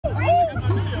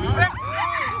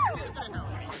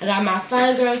I got my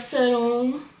fine girl set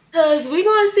on. Cause we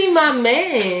gonna see my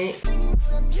man.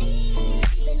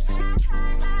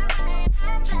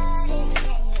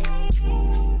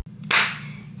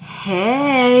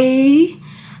 Hey.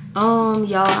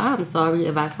 Y'all, I'm sorry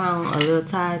if I sound a little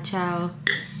tired, child.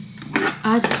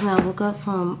 I just now woke up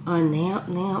from a nap.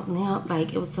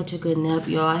 Like, it was such a good nap,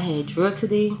 y'all. I had drill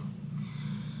today.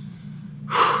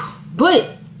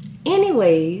 But,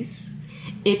 anyways,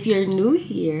 if you're new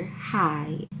here,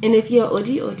 hi. And if you're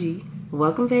OG,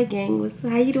 welcome back, gang.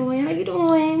 How you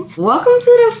doing? Welcome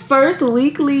to the first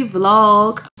weekly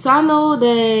vlog. So I know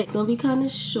that it's gonna be kind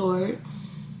of short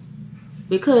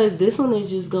because this one is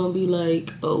just gonna be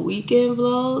like a weekend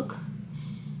vlog.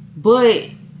 But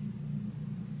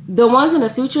the ones in the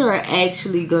future are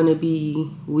actually gonna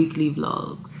be weekly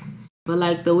vlogs. But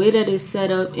like the way that it's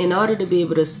set up, in order to be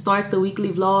able to start the weekly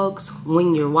vlogs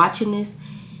when you're watching this,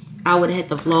 I would have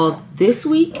had to vlog this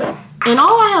week. And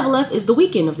all I have left is the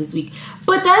weekend of this week.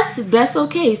 But that's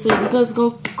okay. So we're gonna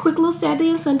go quick little Saturday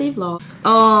and Sunday vlog.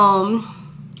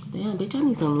 Damn, bitch, I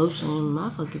need some lotion in my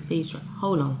fucking face.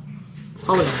 Hold on.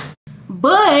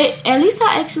 But at least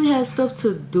I actually have stuff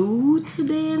to do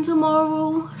today and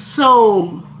tomorrow.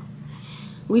 So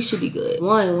we should be good.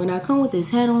 One, when I come with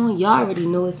this hat on, y'all already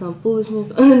know it's some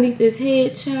foolishness underneath this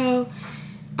head, child.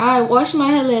 I washed my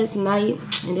hair last night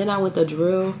and then I went to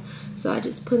drill. So I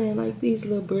just put in like these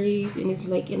little braids and it's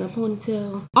like in a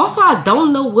ponytail. Also, I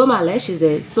don't know where my lashes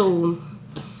at. So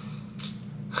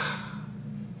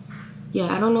yeah,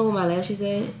 I don't know where my lashes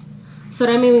at. So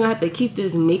that means we're gonna have to keep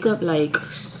this makeup like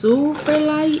super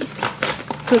light.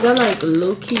 Cause I like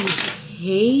low-key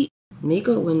hate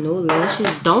makeup with no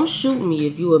lashes. Don't shoot me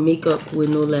if you a makeup with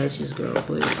no lashes, girl.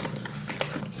 But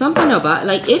something about,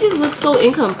 like, it just looks so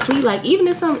incomplete. Like, even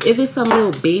if it's some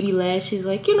little baby lashes,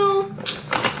 like, you know,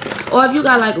 or if you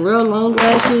got like real long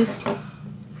lashes,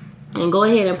 and go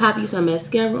ahead and pop you some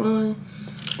mascara on.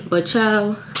 But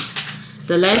child,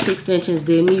 the lash extensions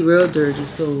did me real dirty,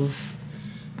 so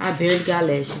I barely got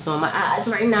lashes on my eyes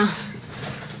right now.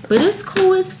 But it's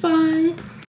cool, it's fine.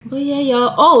 But yeah,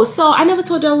 y'all. Oh, so I never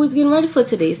told y'all we was getting ready for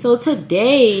today. So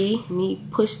today, let me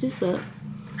push this up.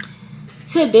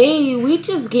 Today, we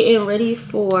just getting ready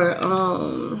for,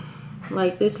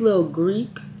 like this little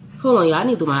Greek. Hold on, y'all. I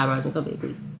need to do my eyebrows and come back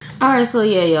Greek. Alright, so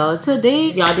yeah, y'all. Today,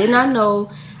 if y'all did not know,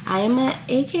 I am an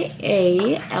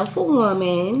AKA alpha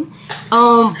woman.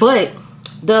 But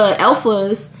the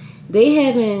alphas, they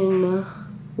having,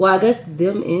 well, I guess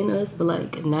them and us, but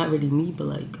like, not really me, but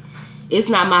like, it's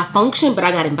not my function, but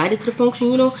I got invited to the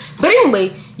function, you know. But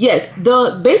anyway, yes,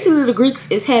 basically the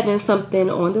Greeks is having something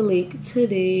on the lake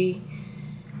today.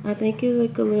 I think it's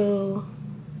like a little,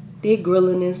 they're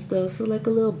grilling and stuff, so like a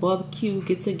little barbecue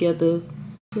get together.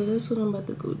 So that's what I'm about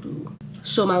to go do.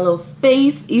 Show my little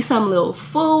face, eat some little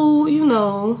food, you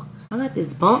know. I got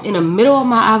this bump in the middle of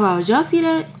my eyebrows. Y'all see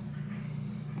that?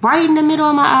 Right in the middle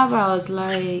of my eyebrows,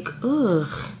 like, ugh,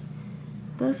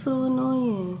 that's so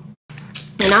annoying.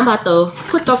 And I'm about to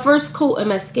put the first coat of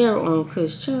mascara on,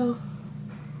 cause child,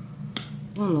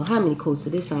 I don't know how many coats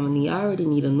of this I'm gonna need. I already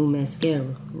need a new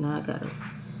mascara. Now I gotta,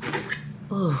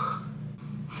 ugh.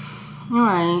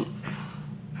 Alright,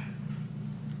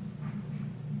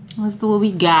 let's do what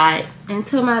we got.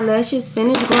 Until my lashes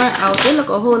finish growing out, they look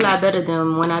a whole lot better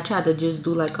than when I tried to just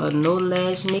do like a no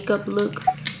lash makeup look.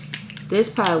 This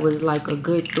probably was like a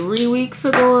good 3 weeks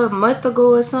ago, a month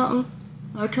ago or something.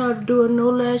 I tried to do a no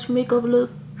lash makeup look.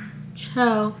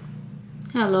 Ciao.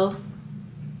 Hello.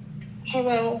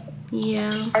 Hello.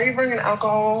 Yeah. Are you bringing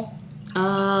alcohol?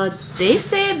 They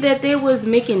said that they was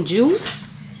making juice.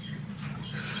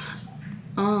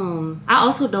 I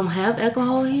also don't have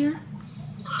alcohol here.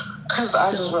 Cause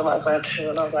I just realized that too,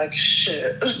 and I was like,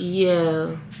 shit.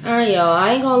 Yeah. Alright, y'all.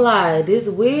 I ain't gonna lie. This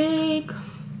wig,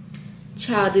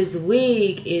 child, this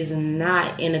wig is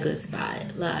not in a good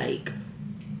spot. Like,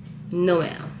 no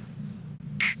ma'am.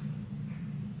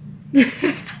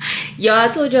 Y'all, I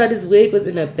told y'all this wig was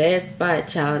in a bad spot,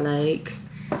 child. Like,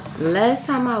 last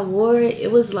time I wore it,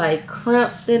 it was like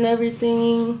crimped and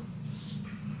everything.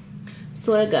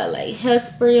 So I got like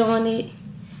hairspray on it.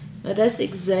 But that's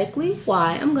exactly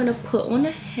why I'm gonna put on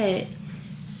a hat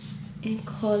and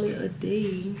call it a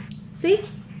day. See?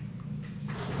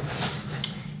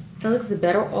 That looks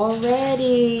better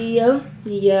already.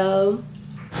 Yeah.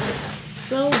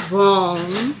 So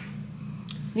wrong.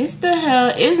 It's the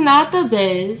hair. It's not the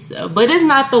best, but it's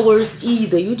not the worst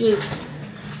either. You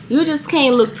just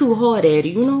can't look too hard at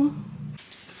it, you know?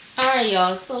 Alright,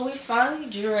 y'all. So we finally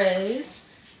dressed.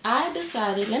 I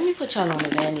decided, let me put y'all on the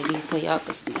vanity so y'all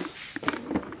can see.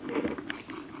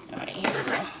 Alright, here we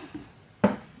go.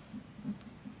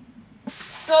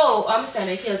 So So I'm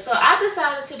standing here. So I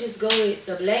decided to just go with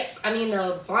the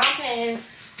the brown pants,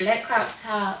 black crop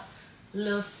top,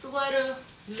 little sweater,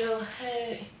 little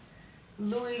hat,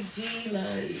 Louis V,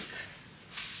 like,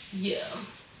 yeah.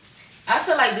 I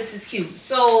feel like this is cute.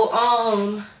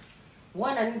 So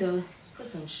one, I need to put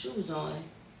some shoes on.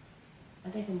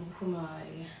 I think I'm gonna put my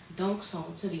dunks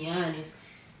on, to be honest.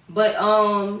 But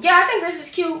yeah, I think this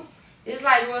is cute. It's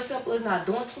like real simple. It's not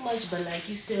doing too much, but like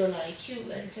you still like cute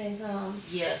at the same time.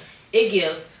 Yeah, it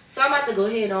gives. So I'm about to go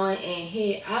ahead on and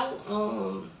head out.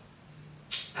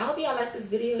 I hope y'all like this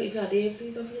video. If y'all did,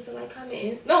 please don't forget to like, comment,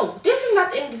 and no, this is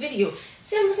not the end of the video.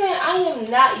 See what I'm saying? I am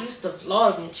not used to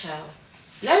vlogging, child.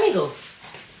 Let me go.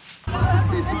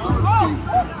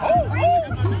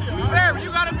 Barry,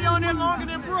 you gotta be on there longer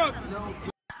than Brooke.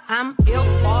 I'm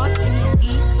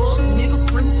L-R-N-E, fuck nigga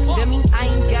free. That mean I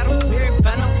ain't gotta worry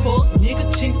about no fuck nigga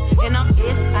chick. And I'm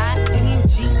S-I-N-G-L-E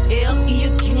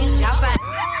again, outside.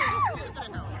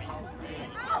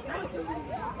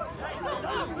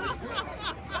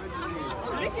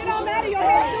 This shit don't matter, your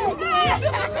hair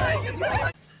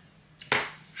good.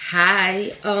 Hi,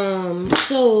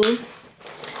 so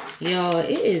y'all,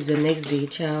 it is the next day,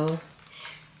 child.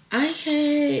 I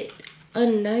had a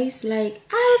nice, like,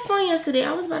 I had fun yesterday.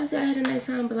 I was about to say I had a nice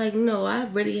time, but like, no, I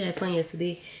really had fun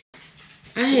yesterday.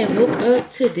 I had woke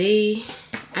up today.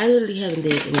 I literally haven't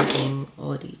did anything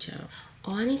all day, child.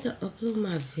 Oh, I need to upload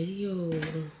my video.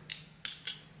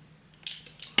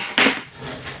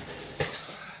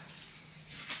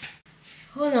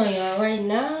 Hold on, y'all. Right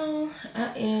now,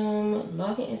 I am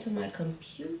logging into my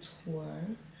computer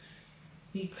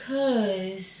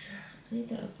because I need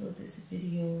to upload this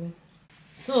video.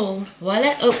 So while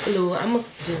I upload, I'm gonna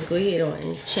just go ahead on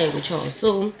and check with y'all.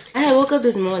 So I had woke up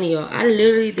this morning, y'all. I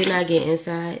literally did not get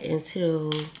inside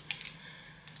until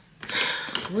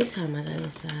what time I got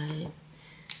inside?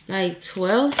 Like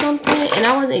 12 something, and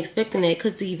I wasn't expecting that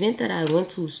because the event that I went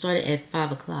to started at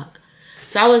 5 o'clock.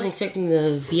 So I wasn't expecting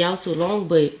to be out so long,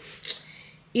 but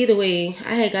either way,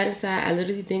 I had got inside. I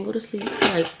literally didn't go to sleep till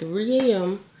like 3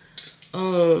 a.m.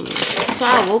 So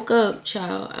I woke up,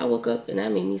 child. I woke up and I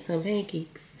made me some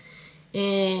pancakes.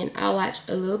 And I watched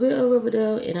a little bit of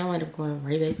Riverdale and I wound up going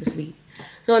right back to sleep.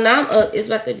 So now I'm up. It's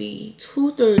about to be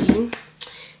 2:30.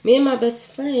 Me and my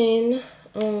best friend,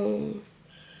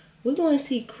 we're going to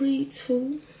see Creed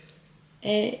 2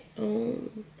 at,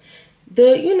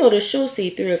 the show say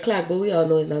 3 o'clock, but we all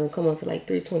know it's not gonna come on to like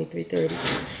 3:20, 3:30.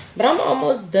 But I'm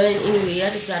almost done anyway.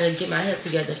 I just gotta get my head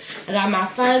together. I got my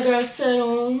fine girl set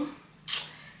on,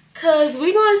 cause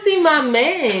we gonna see my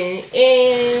man.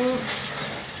 And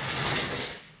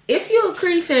if you're a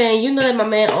Creed fan, you know that my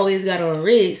man always got on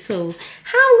red. So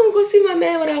how I'm gonna go see my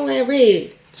man without wearing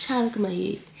red? Child, look at my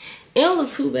head. It don't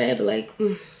look too bad, but like,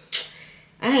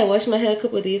 I had washed my hair a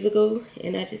couple of days ago,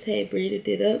 and I just had braided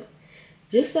it up.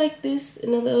 Just like this,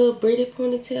 in a little braided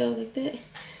ponytail like that.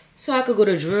 So I could go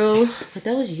to drill. But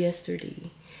that was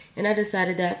yesterday. And I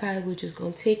decided that I probably was just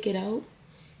going to take it out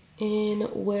and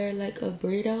wear like a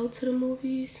braid out to the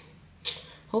movies.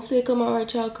 Hopefully it come out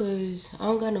right, y'all, because I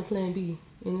don't got no plan B.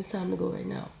 And it's time to go right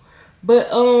now. But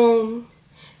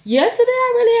yesterday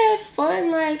I really had fun.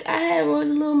 Like, I had a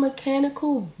little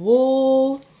mechanical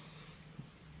bull.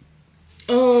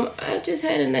 I just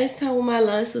had a nice time with my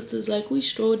line sisters. Like, we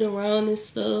strolled around and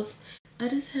stuff. I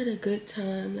just had a good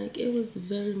time. Like, it was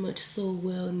very much so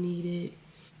well needed.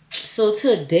 So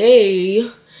today,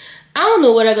 I don't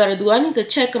know what I gotta do. I need to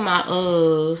check my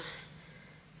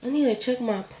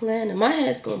planner. My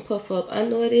hair's gonna puff up. I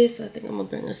know it is, so I think I'm gonna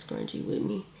bring a scrunchie with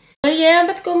me. But yeah, I'm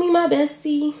about to go meet my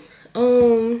bestie.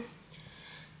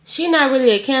 She not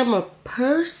really a camera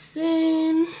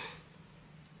person.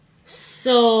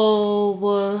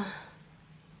 So,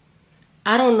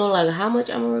 I don't know, like, how much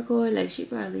I'm gonna record. Like, she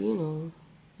probably,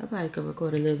 I probably could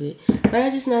record a little bit. But I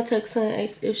just now text her and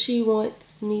asked if she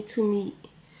wants me to meet,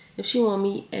 if she want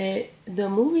me at the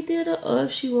movie theater, or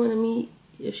if she want me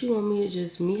to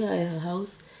just meet her at her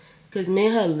house. Because me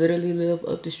and her literally live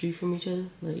up the street from each other.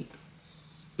 Like,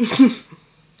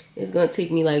 it's gonna take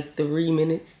me like 3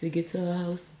 minutes to get to her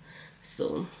house.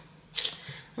 So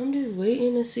I'm just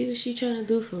waiting to see what she trying to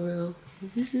do for real.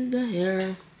 This is the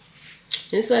hair.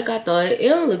 It's like I thought. It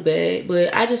don't look bad,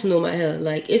 but I just know my hair.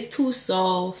 Like, it's too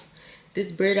soft.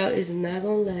 This braid out is not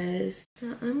gonna last.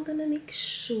 So I'm gonna make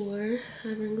sure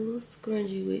I bring a little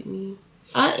scrunchie with me.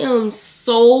 I am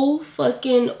so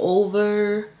fucking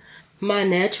over my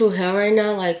natural hair right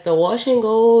now. Like, the wash and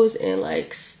goes and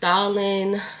like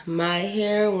styling my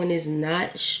hair when it's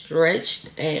not stretched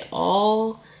at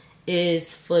all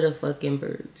is for the fucking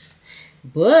birds.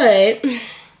 But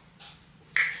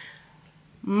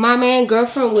My man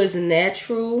girlfriend was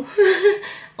natural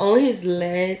on his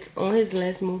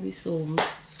last movie, so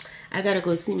I gotta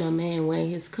go see my man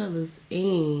wearing his colors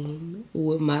and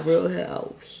with my real hair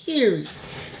out here.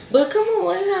 But come on,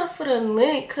 what's out for the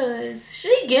link? Cause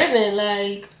she giving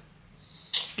like,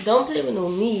 don't play with no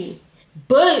me.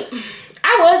 But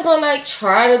I was gonna like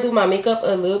try to do my makeup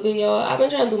a little bit, y'all. I've been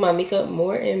trying to do my makeup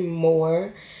more and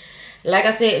more. Like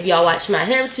I said, if y'all watch my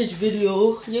heritage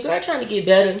video, your girl trying to get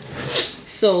better.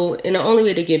 So, and the only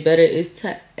way to get better is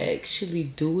to actually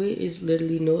do it. It's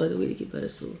literally no other way to get better.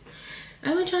 So,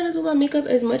 I've been trying to do my makeup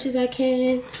as much as I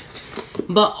can.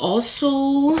 But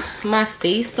also, my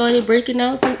face started breaking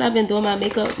out since I've been doing my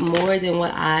makeup more than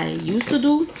what I used to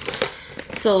do.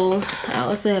 So, I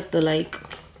also have to like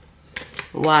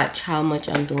watch how much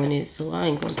I'm doing it. So, I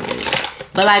ain't gonna do it.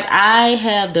 But like, I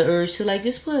have the urge to like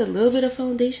just put a little bit of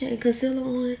foundation and concealer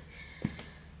on.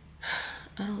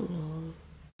 I don't know.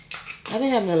 I've been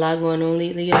having a lot going on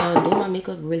lately, y'all. Doing my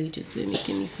makeup really just been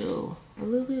making me feel a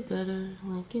little bit better.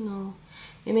 Like, you know,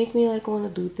 it makes me like want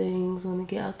to do things, want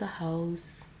to get out the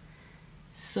house.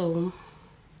 So,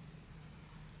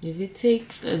 if it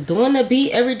takes doing the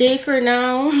beat every day for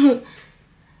now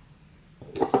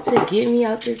to get me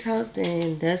out this house,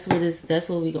 then that's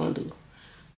what we gonna do.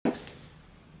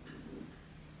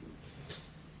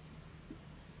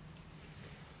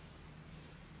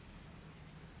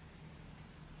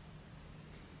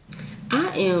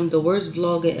 I am the worst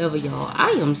vlogger ever, y'all.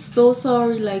 I am so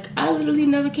sorry. Like, I literally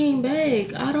never came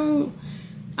back. I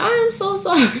am so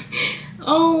sorry.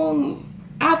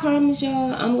 I promise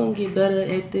y'all I'm gonna get better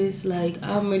at this. Like,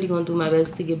 I'm really gonna do my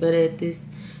best to get better at this,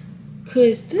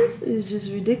 cause this is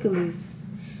just ridiculous.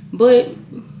 But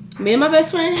me and my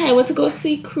best friend had went to go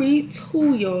see Creed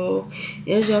 2, y'all.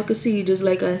 As y'all can see, just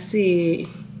like I said,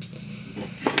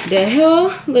 the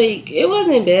hell, like, it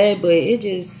wasn't bad, but it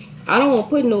just, I don't want to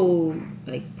put no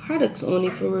like products on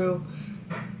it for real,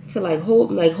 to like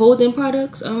holding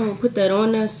products. I don't want to put that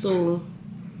on there, so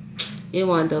it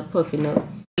wound up puffing up.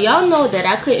 Y'all know that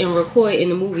I couldn't record in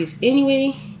the movies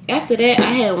anyway. After that,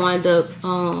 I had wound up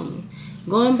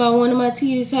going by one of my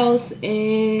tia's house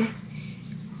and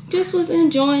just was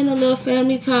enjoying a little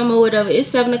family time or whatever. It's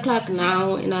 7 o'clock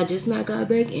now and I just not got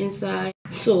back inside.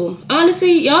 So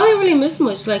honestly, y'all ain't really miss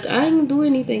much. Like, I didn't do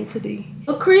anything today.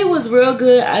 But Creed was real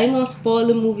good. I ain't gonna spoil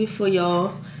the movie for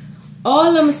y'all. All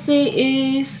I'm gonna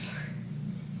say is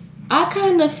I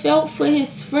kind of felt for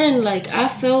his friend. Like, I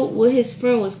felt where his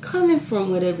friend was coming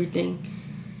from with everything.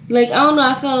 Like, I don't know,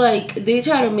 I felt like they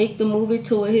try to make the movie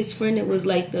to where his friend, it was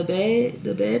like the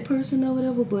bad person or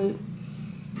whatever, but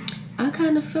I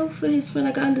kind of felt for his friend.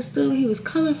 Like, I understood where he was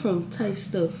coming from type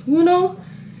stuff, you know?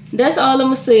 That's all I'm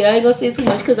gonna say. I ain't gonna say too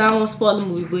much because I don't want to spoil the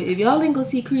movie. But if y'all ain't go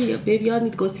see Creed, baby, y'all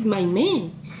need to go see my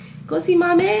man. Go see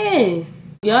my man.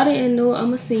 Y'all didn't know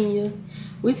I'm a senior.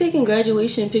 We're taking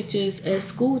graduation pictures at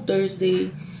school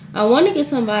Thursday. I want to get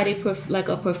somebody like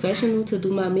a professional to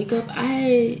do my makeup.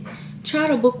 I tried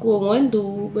to book with one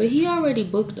dude, but he already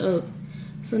booked up.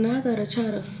 So now I gotta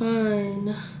try to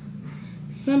find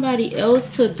somebody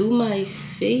else to do my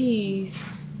face.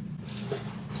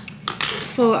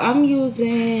 So I'm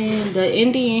using the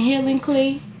Indian healing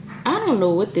clay. I don't know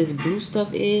what this blue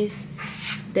stuff is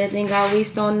that thing I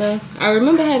waste on there. I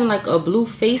remember having like a blue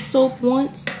face soap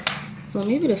once, so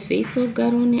maybe the face soap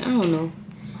got on there. I don't know,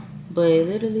 but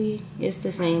literally it's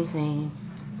the same thing.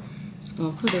 Just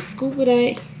gonna put a scoop of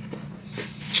that.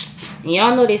 And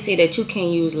y'all know they say that you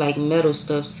can't use like metal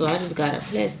stuff, so I just got a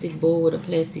plastic bowl with a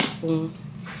plastic spoon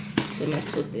to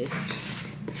mess with this.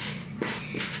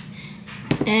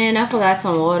 And I forgot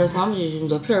some water, so I'm just using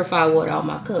the purified water out of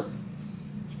my cup.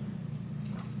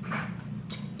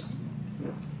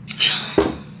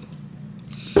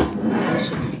 That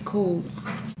should be cold.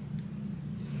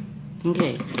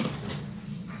 Okay.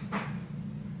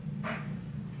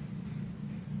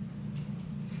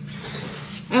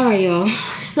 Alright, y'all.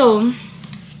 So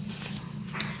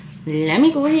let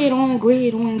me go ahead on.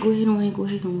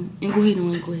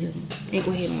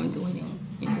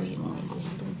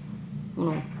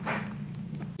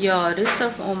 Y'all, this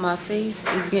stuff on my face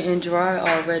is getting dry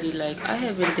already. Like, I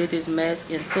haven't did this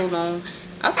mask in so long.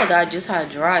 I forgot just how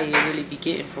dry it really be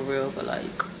getting for real. But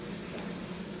like,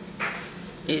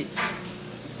 it's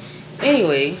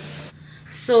anyway.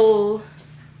 So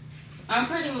I'm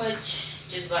pretty much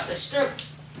just about to strip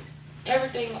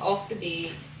everything off the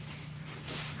bed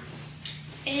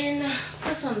and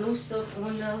put some new stuff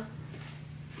on there.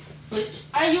 Which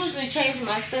I usually change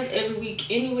my stuff every week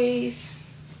anyways.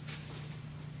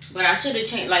 But I should have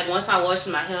changed, like, once I washed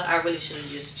my hair, I really should have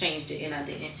just changed it, and I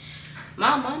didn't.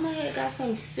 My mama had got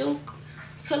some silk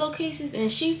pillowcases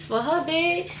and sheets for her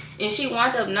bed, and she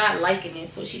wound up not liking it,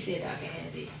 so she said I can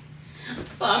have it.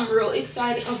 So I'm real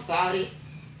excited about it,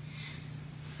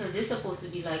 because it's supposed to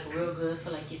be like real good for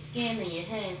like your skin and your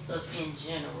hair and stuff in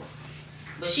general.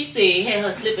 But she said it had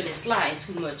her slipping and sliding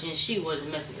too much, and she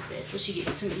wasn't messing with that, so she gave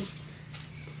it to me.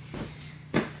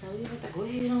 So we have to go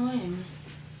ahead on and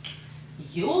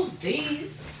use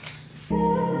these.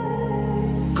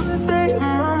 Good day in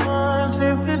my mind,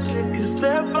 safe to take a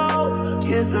step out.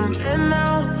 Get some air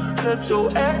now, let your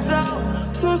edge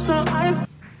out to some ice.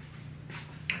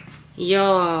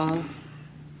 Y'all,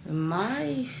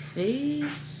 my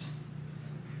face,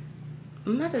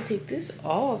 I'm about to take this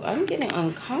off. I'm getting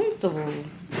uncomfortable.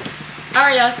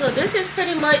 Alright, y'all, so this is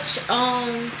pretty much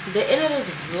the end of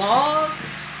this vlog.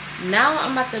 Now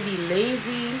I'm about to be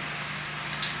lazy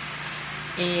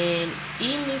and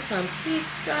eat me some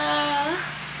pizza.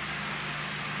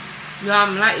 Y'all,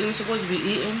 I'm not even supposed to be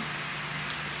eating,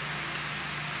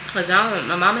 because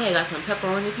my mama had got some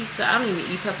pepperoni pizza. I don't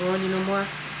even eat pepperoni no more,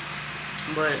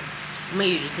 but I'm gonna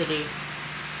eat it today.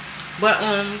 But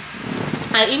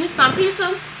I eat me some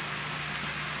pizza,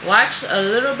 watch a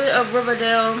little bit of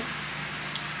Riverdale,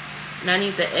 and I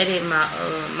need to edit my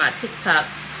my TikTok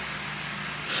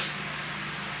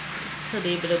to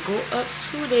be able to go up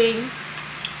today.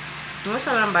 That's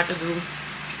all I'm about to do.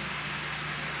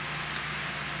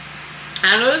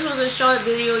 I know this was a short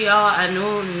video, y'all. I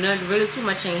know not really too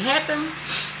much ain't happened,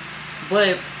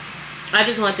 but I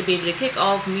just want to be able to kick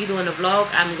off me doing a vlog.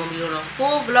 I'm gonna be doing a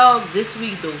full vlog this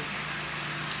week though,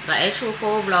 the actual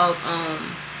full vlog.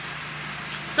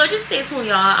 So just stay tuned,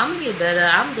 y'all. I'm gonna get better.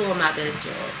 I'm doing my best,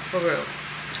 y'all, for real.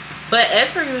 But as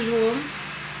per usual,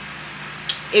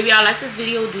 if y'all like this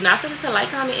video, do not forget to like,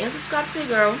 comment, and subscribe to your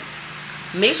girl.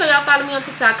 Make sure y'all follow me on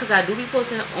TikTok, because I do be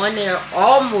posting on there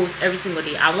almost every single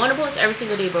day. I want to post every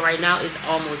single day, but right now it's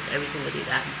almost every single day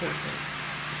that I'm posting.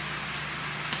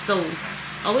 So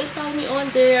always follow me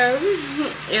on there.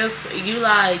 If you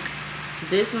like,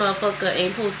 this motherfucker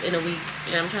ain't posted in a week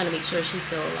and I'm trying to make sure she's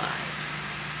still alive,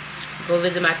 go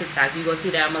visit my TikTok. You gonna see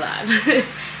that I'm alive.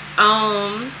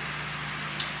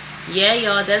 Yeah,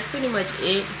 y'all, that's pretty much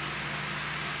it.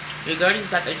 Your girl just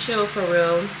about to chill for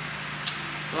real.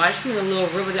 Watch me a little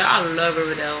Riverdale. I love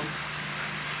Riverdale.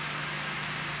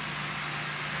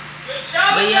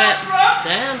 But yeah,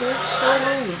 damn, bitch, so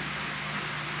rude.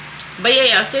 But yeah,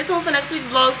 y'all, stay tuned for next week's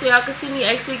vlog so y'all can see me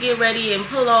actually get ready and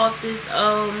pull off this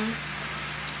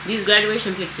these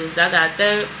graduation pictures. I got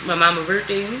that, my mama's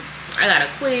birthday. I got a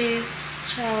quiz.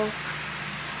 Ciao.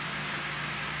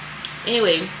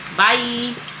 Anyway,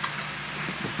 bye.